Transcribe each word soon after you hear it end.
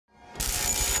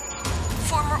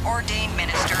ordained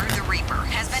minister, the Reaper,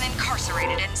 has been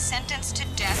incarcerated and sentenced to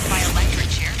death by electric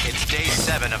chair. It's day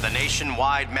 7 of the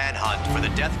nationwide manhunt for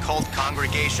the death cult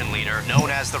congregation leader known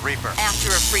as the Reaper. After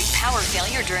a freak power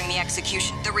failure during the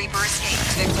execution, the Reaper escaped.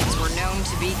 Victims were known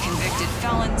to be convicted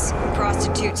felons,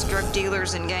 prostitutes, drug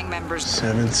dealers, and gang members.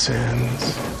 7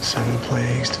 sins, 7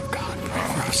 plagues. God, pray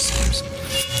for our sins.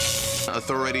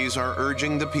 Authorities are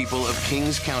urging the people of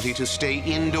Kings County to stay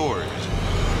indoors.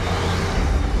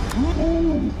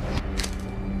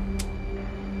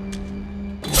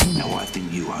 You know, I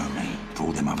think you owe me for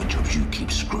all them other jobs you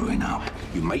keep screwing up.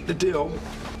 You make the deal,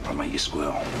 I'll make you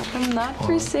squeal. I'm not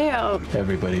for sale.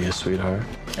 Everybody is, sweetheart.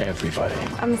 Everybody.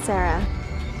 I'm Sarah.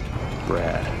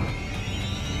 Brad.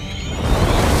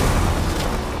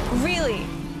 Really?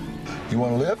 You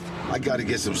want to lift? I got to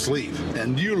get some sleep.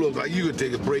 And you look like you could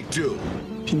take a break, too.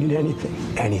 If you need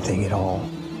anything at all.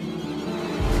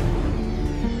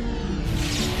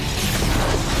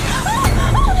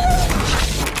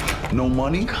 No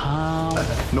money? Calm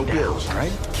No down, bills.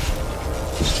 right?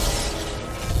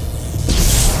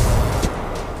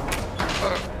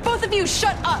 Both of you,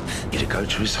 shut up! You to go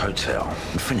to his hotel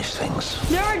and finish things.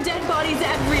 There are dead bodies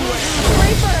everywhere.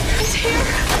 Reaper is here.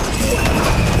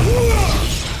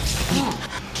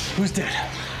 Who's dead?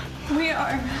 We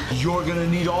are. You're gonna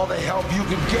need all the help you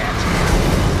can get.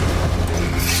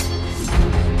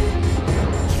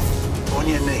 On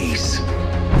your knees.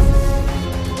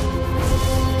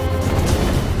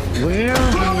 Where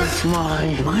is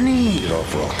my money? Get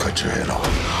off or I'll cut your head off.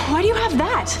 Why do you have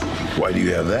that? Why do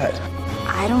you have that?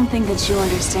 I don't think that you'll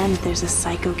understand that there's a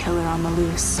psycho killer on the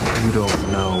loose. You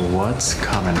don't know what's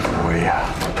coming for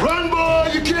you. Run,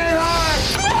 boy! You can't hide!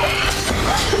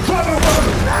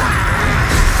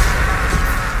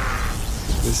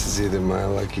 This is either my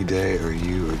lucky day or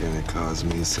you are gonna cause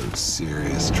me some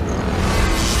serious trouble.